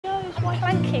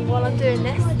planking while I'm doing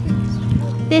this.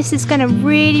 This is going to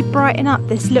really brighten up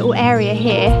this little area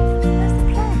here. Where's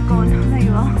the plant gone? Oh, there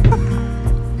you are.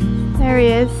 There he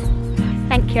is.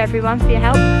 Thank you everyone for your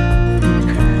help.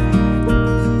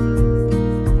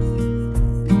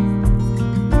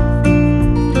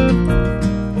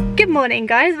 Good morning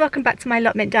guys, welcome back to my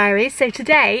allotment diaries. So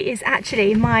today is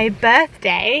actually my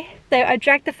birthday. So I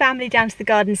dragged the family down to the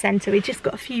garden centre. We just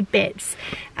got a few bits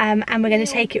and we're going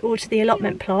to take it all to the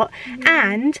allotment plot.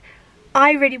 And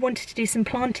I really wanted to do some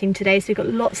planting today, so we've got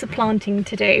lots of planting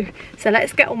to do. So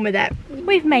let's get on with it.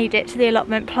 We've made it to the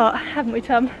allotment plot, haven't we,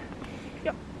 Tom?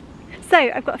 Yep. So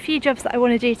I've got a few jobs that I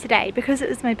want to do today. Because it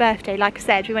was my birthday, like I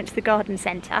said, we went to the garden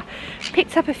centre.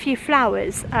 Picked up a few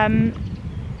flowers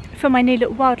for my new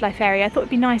little wildlife area. I thought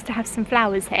it'd be nice to have some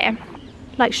flowers here,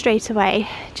 like straight away,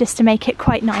 just to make it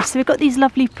quite nice. So we've got these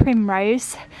lovely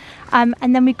primrose. And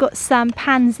then we've got some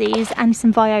pansies and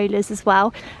some violas as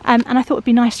well. And I thought it'd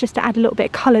be nice just to add a little bit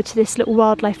of colour to this little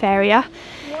wildlife area,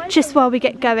 just while we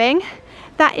get going.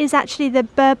 That is actually the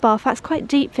bird bath. That's quite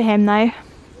deep for him though.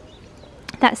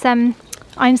 That's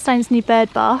Einstein's new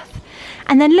bird bath.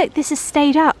 And then look, this has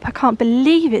stayed up. I can't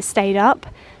believe it stayed up.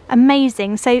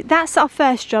 Amazing. So that's our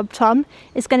first job, Tom,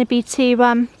 is going to be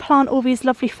to plant all these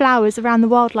lovely flowers around the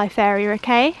wildlife area,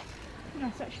 okay?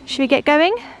 Should we get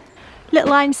going?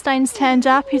 Little Einstein's turned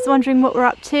up. He's wondering what we're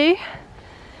up to.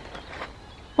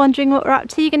 Wondering what we're up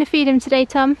to. You going to feed him today,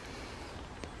 Tom?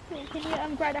 Can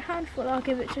you grab a handful? I'll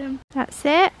give it to him. That's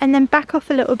it. And then back off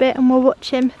a little bit and we'll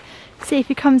watch him. See if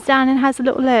he comes down and has a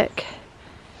little look.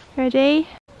 Ready?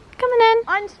 Come on in.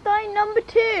 Einstein number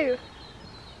 2.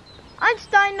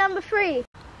 Einstein number 3.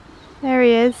 There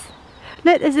he is.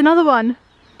 Look, there's another one.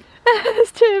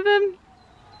 There's 2 of them.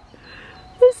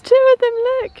 There's 2 of them,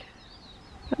 look.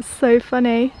 That's so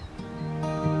funny.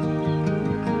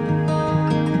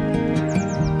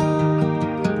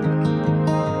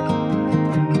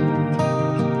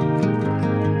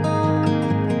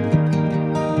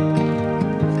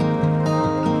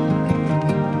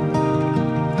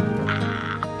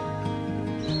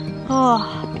 Oh,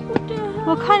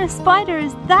 what kind of spider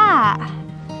is that?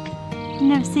 I've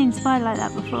never seen a spider like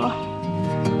that before.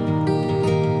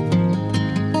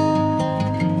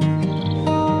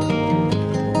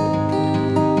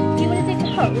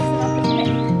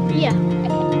 Yeah.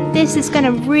 This is going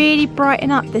to really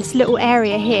brighten up this little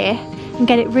area here and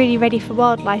get it really ready for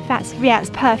wildlife. It's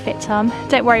perfect, Tom.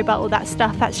 Don't worry about all that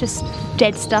stuff. That's just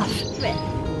dead stuff.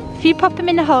 If you pop them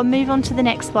in the hole, move on to the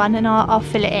next one and I'll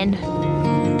fill it in.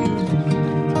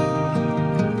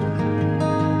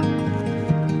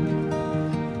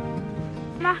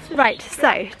 Right,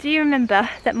 so do you remember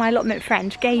that my allotment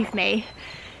friend gave me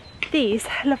these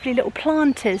lovely little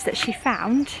planters that she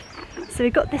found? So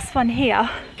we got this one here.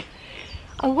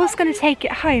 I was going to take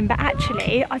it home, but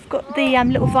actually I've got the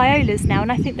little violas now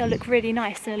and I think they'll look really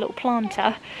nice in a little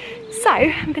planter. So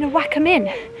I'm going to whack them in.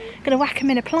 I'm going to whack them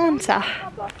in a planter.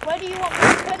 Where do you want me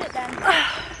to put it then?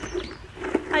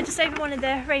 I just over one of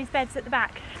the raised beds at the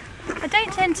back. I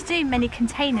don't tend to do many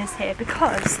containers here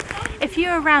because if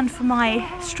you're around for my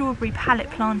strawberry pallet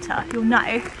planter, you'll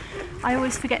know I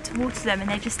always forget to water them and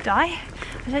they just die.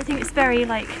 I don't think it's very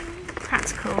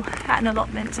practical at an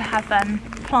allotment to have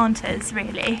planters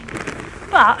really,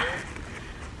 but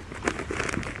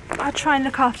I'll try and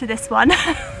look after this one.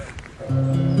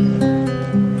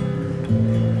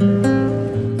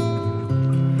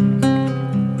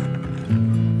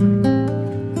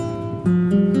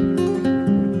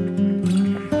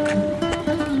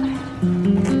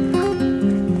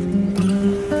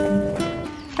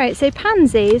 Right, so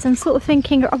pansies, I'm sort of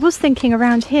thinking, I was thinking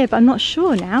around here, but I'm not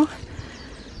sure now.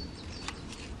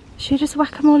 Should I just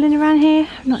whack them all in around here?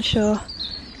 I'm not sure.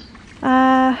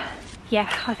 Yeah,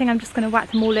 I think I'm just going to whack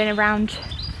them all in around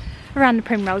the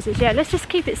primroses. Yeah, let's just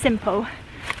keep it simple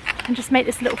and just make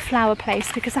this little flower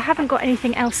place because I haven't got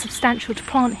anything else substantial to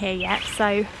plant here yet,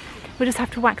 so we'll just have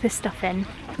to whack this stuff in.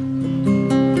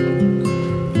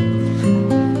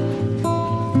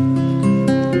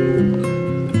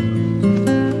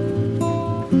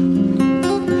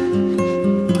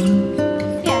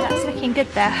 Good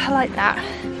there, I like that.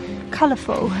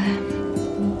 Colourful.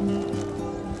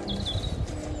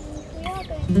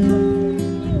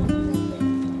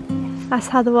 That's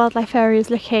how the wildlife area is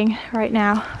looking right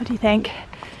now. What do you think?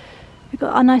 We've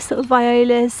got our nice little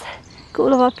violas, got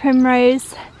all of our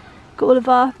primrose, got all of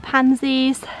our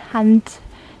pansies and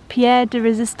Pierre de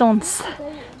Resistance,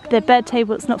 the bird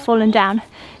table that's not fallen down.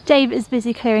 Dave is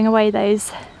busy clearing away those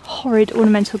horrid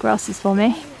ornamental grasses for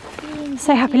me.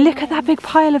 So happy. Look at that big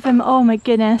pile of them. Oh my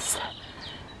goodness.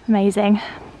 Amazing.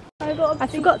 I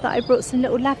forgot that I brought some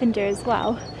little lavender as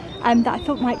well. that I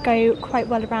thought might go quite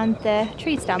well around the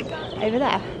tree stump over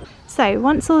there. So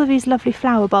once all of these lovely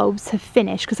flower bulbs have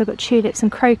finished, because I've got tulips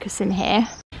and crocus in here,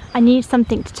 I need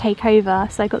something to take over,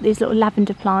 so I got these little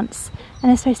lavender plants and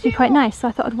they're supposed to be quite nice, so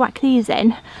I thought I'd whack these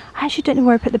in. I actually don't know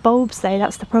where I put the bulbs though,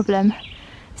 that's the problem.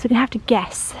 So we're gonna have to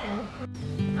guess.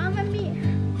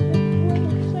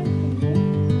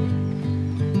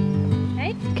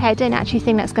 Okay, I don't actually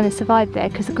think that's going to survive there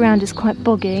because the ground is quite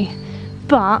boggy,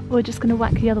 but we're just going to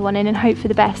whack the other one in and hope for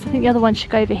the best. I think the other one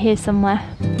should go over here somewhere.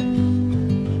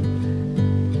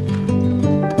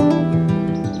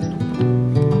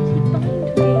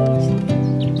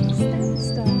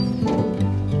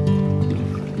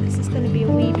 This is going to be a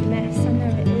weed mess, I know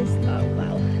it is. Oh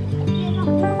well.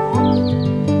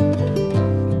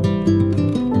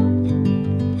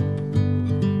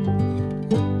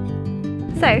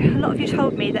 So, a lot of you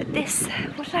told me that this,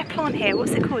 what did I plant here?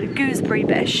 What's it called? A gooseberry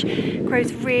bush.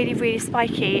 Grows really, really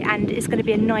spiky and it's going to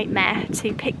be a nightmare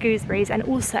to pick gooseberries, and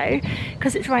also,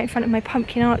 because it's right in front of my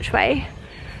pumpkin archway,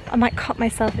 I might cut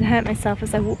myself and hurt myself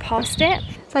as I walk past it.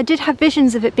 So I did have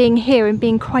visions of it being here and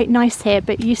being quite nice here,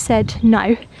 but you said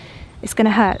no, it's going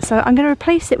to hurt. So I'm going to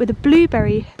replace it with a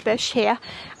blueberry bush here,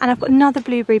 and I've got another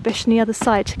blueberry bush on the other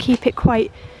side to keep it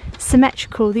quite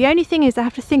symmetrical. The only thing is I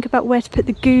have to think about where to put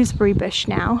the gooseberry bush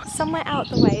now. Somewhere out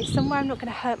the way, somewhere I'm not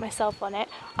going to hurt myself on it.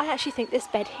 I actually think this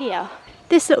bed here,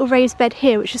 this little raised bed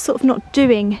here, which is sort of not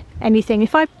doing anything,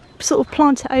 if I sort of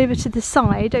plant it over to the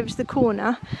side, over to the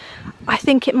corner, I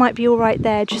think it might be all right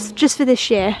there just for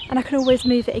this year, and I can always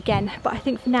move it again, but I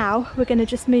think for now we're going to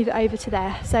just move it over to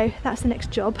there. So that's the next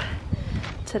job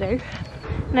to do.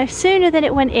 No sooner than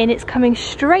it went in, it's coming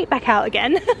straight back out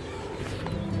again.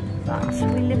 But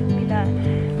we live and we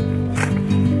learn.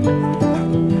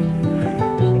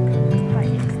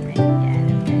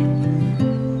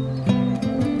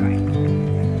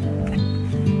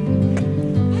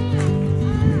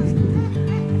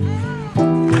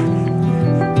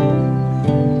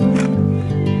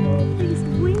 These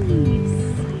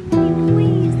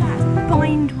weeds, that's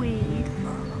bindweed.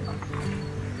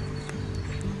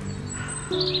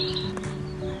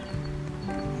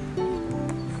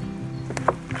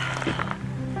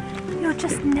 You'll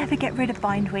just never get rid of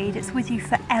bindweed. It's with you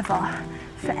forever,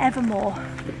 forevermore.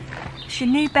 It's your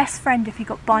new best friend if you've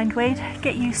got bindweed.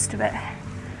 Get used to it.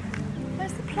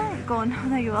 Where's the plant gone? Oh,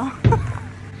 there you are.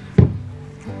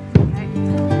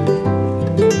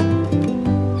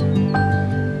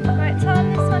 Right,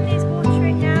 Tom, this one needs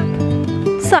watering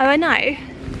now. So I know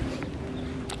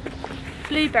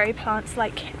blueberry plants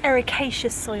like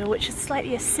ericaceous soil, which is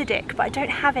slightly acidic, but I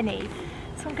don't have any.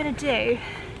 So what I'm going to do,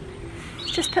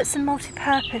 just put some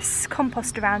multi-purpose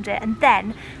compost around it, and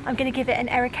then I'm going to give it an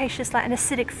ericaceous, like an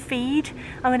acidic feed.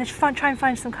 I'm going to try and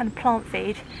find some kind of plant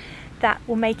feed that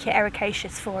will make it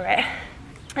ericaceous for it.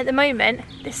 At the moment,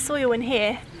 this soil in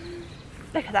here,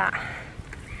 look at that.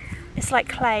 It's like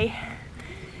clay.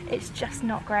 It's just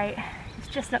not great. It's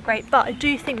just not great, but I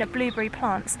do think that blueberry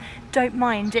plants don't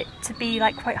mind it to be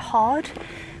like quite hard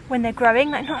when they're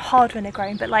growing, like not hard when they're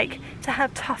growing, but like to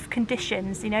have tough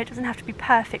conditions, you know, it doesn't have to be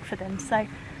perfect for them. So I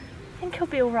think it'll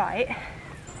be all right.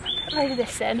 I'll put a load of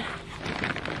this in.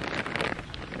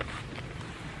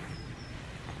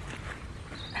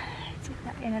 Take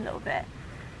that in a little bit.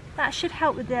 That should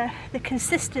help with the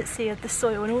consistency of the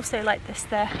soil, and also like this,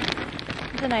 I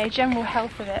don't know, general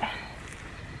health of it.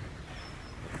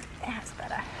 Yeah, that's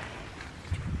better.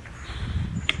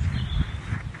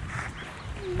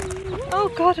 Oh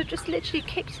God, I just literally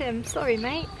kicked him. Sorry,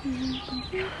 mate.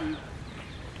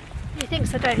 He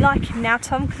thinks I don't like him now,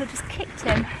 Tom, because I just kicked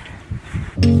him.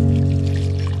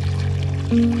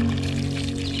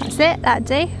 That's it, that'd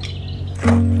do.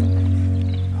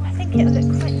 I think it'll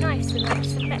look quite nice and like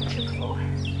symmetrical.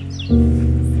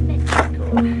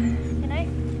 Symmetrical, you know?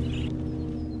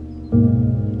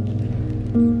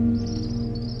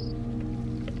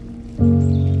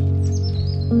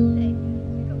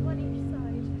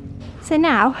 So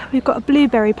now we've got a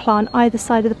blueberry plant either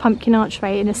side of the pumpkin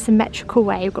archway in a symmetrical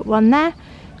way. We've got one there,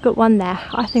 we've got one there.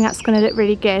 I think that's going to look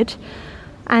really good.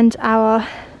 And our,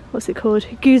 what's it called,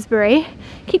 gooseberry, I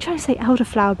keep trying to say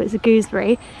elderflower, but it's a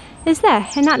gooseberry, is there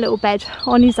in that little bed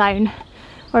on his own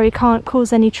where he can't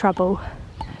cause any trouble.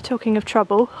 Talking of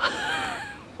trouble,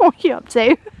 what are you up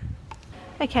to?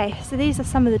 Okay, so these are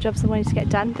some of the jobs I wanted to get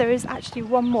done. There is actually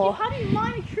one more. How do you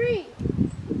mine a tree?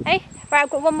 Hey, right, I've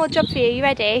got one more job for you. You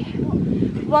ready?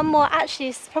 One more. Actually,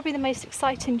 this is probably the most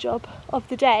exciting job of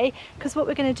the day, because what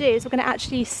we're going to do is we're going to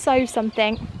actually sow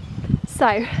something.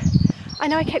 So I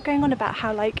know I kept going on about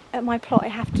how, like, at my plot I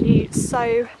have to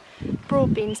sow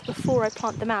broad beans before I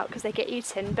plant them out because they get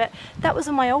eaten, but that was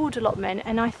on my old allotment,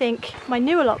 and I think my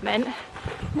new allotment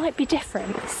might be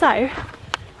different. So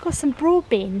I've got some broad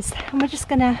beans, and we're just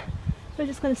gonna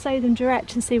sow them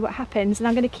direct and see what happens, and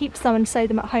I'm gonna keep some and sow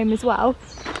them at home as well.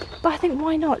 But I think,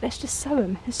 why not? Let's just sow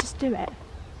them. Let's just do it.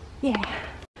 Yeah.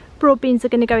 Broad beans are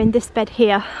going to go in this bed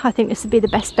here. I think this would be the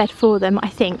best bed for them, I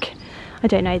think. I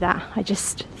don't know that, I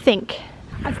just think.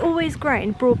 I've always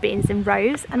grown broad beans in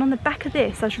rows, and on the back of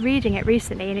this, I was reading it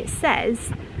recently, and it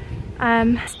says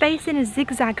space in a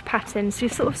zigzag pattern. So you're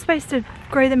sort of supposed to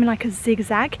grow them in like a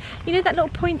zigzag. You know that little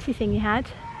pointy thing you had?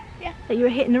 Yeah. That you were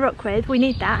hitting the rock with? We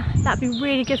need that. That'd be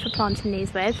really good for planting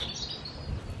these with.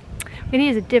 We're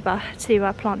going to use a dibber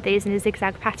to plant these in a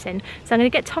zigzag pattern. So I'm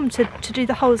going to get Tom to do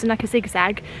the holes in like a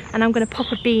zigzag, and I'm going to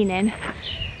pop a bean in.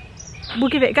 We'll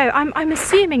give it a go. I'm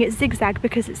assuming it's zigzag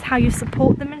because it's how you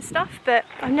support them and stuff, but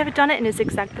I've never done it in a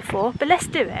zigzag before. But let's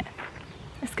do it.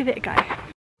 Let's give it a go.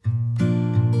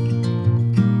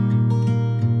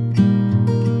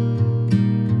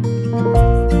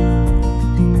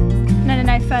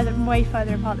 No, further, way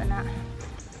further apart than that.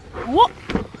 What?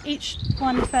 Each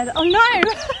one is further. Oh no!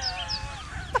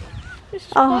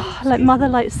 Oh, like mother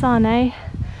like son, eh?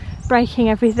 Breaking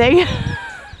everything.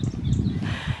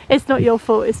 It's not your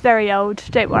fault, it's very old,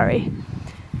 don't worry.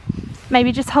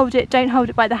 Maybe just hold it, don't hold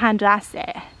it by the handle, that's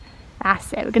it.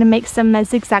 That's it, we're going to make some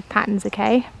zigzag patterns,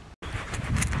 okay?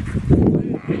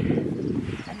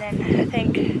 And then I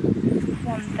think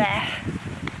one there.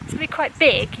 It's going to be quite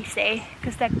big, you see,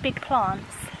 because they're big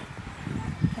plants.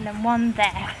 And then one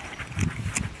there.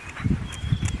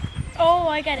 Oh,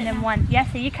 I get it. And then now. one, yeah,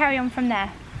 so you carry on from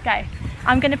there. Go.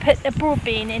 I'm going to put a broad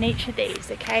bean in each of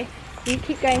these, okay? You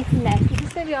keep going from there. This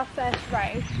is going to be our first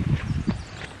row.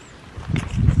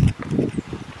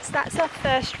 So that's our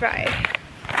first row.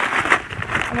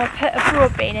 And we'll put a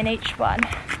broad bean in each one.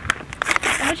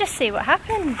 And we'll just see what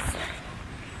happens.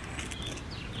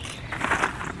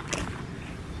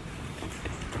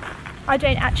 I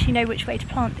don't actually know which way to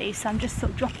plant these, so I'm just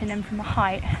sort of dropping them from a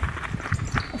height.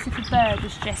 As if a bird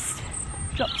has just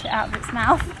dropped it out of its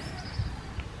mouth.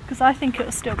 Because I think it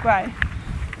will still grow.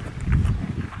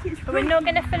 But we're not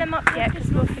going to fill them up yet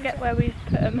because we'll forget where we've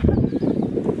put them.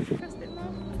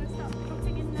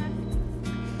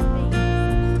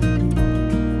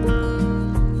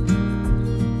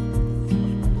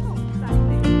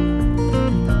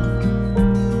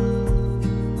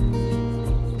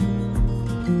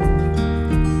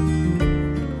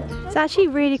 It's actually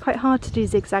really quite hard to do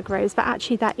zigzag rows, but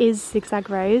actually that is zigzag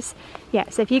rows. Yeah,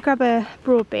 so if you grab a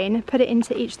broad bean, put it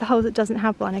into each of the holes that doesn't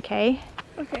have one, okay?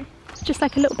 Okay. It's just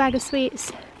like a little bag of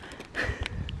sweets.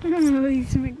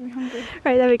 These make me hungry.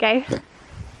 Right, there we go.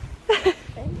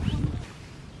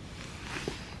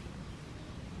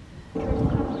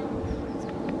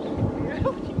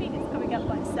 What do you mean it's coming up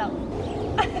by itself?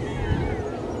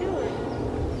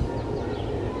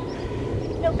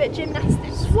 A little bit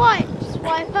gymnastics.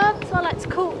 Swiper. That's what I like to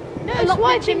call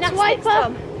swiping, gymnastics, swiper.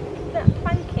 Tom. That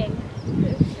planking.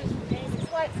 It's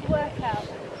swipe to work out.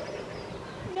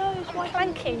 No, I'm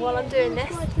planking while I'm doing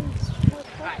this.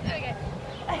 Right, there we go.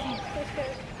 Okay, let's go.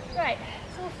 Right,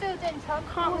 it's all filled in, Tom.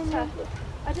 Water.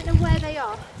 I don't know where they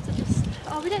are. So just,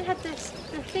 oh, we don't have the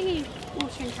thingy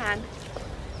watering can.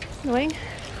 Annoying.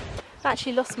 I've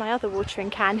actually lost my other watering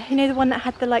can. You know, the one that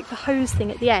had the hose thing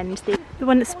at the end, the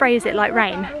one that sprays it like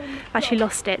rain. I've actually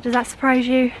lost it. Does that surprise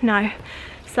you? No.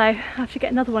 So I have to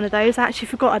get another one of those. I actually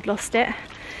forgot I'd lost it.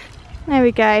 There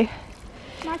we go.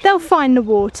 They'll find the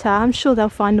water. I'm sure they'll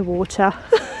find the water.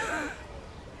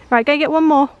 Right, go get one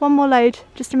more load,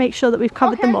 just to make sure that we've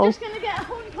covered them all. I'm just going to get a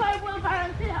wheelbarrow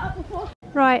and fill it up before.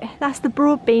 Right, that's the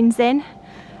broad beans in.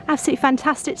 Absolutely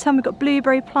fantastic, Tom. We've got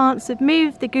blueberry plants, we've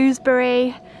moved the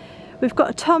gooseberry, we've got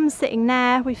a Tom sitting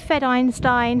there, we've fed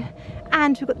Einstein,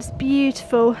 and we've got this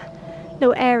beautiful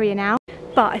little area now.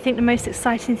 But I think the most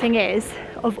exciting thing is,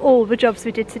 of all the jobs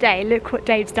we did today, look what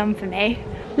Dave's done for me.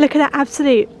 Look at that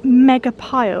absolute mega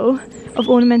pile of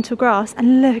ornamental grass,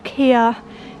 and look here.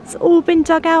 It's all been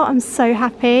dug out. I'm so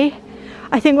happy.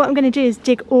 I think what I'm going to do is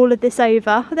dig all of this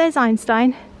over. Oh, there's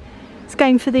Einstein. It's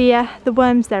going for the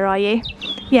worms there, are you?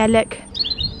 Yeah, look.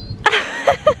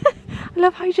 I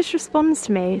love how he just responds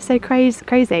to me. It's so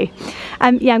crazy.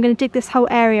 Yeah, I'm going to dig this whole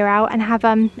area out and have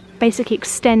basically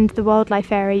extend the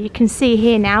wildlife area. You can see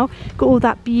here now, got all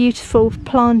that beautiful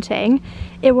planting.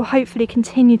 It will hopefully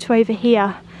continue to over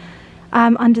here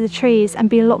under the trees and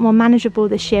be a lot more manageable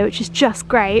this year, which is just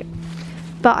great.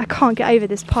 But I can't get over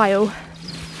this pile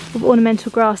of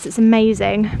ornamental grass. It's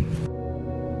amazing.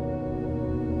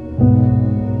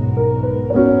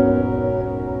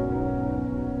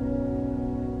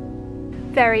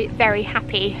 very, very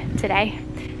happy today.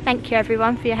 Thank you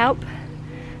everyone for your help.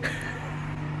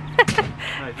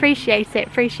 Appreciate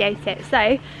it.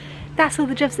 So that's all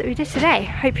the jobs that we did today.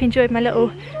 Hope you enjoyed my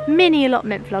little mini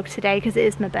allotment vlog today, because it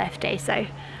is my birthday, so I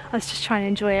was just trying to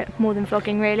enjoy it more than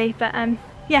vlogging really. But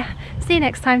yeah, see you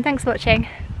next time. Thanks for watching.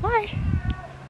 Bye.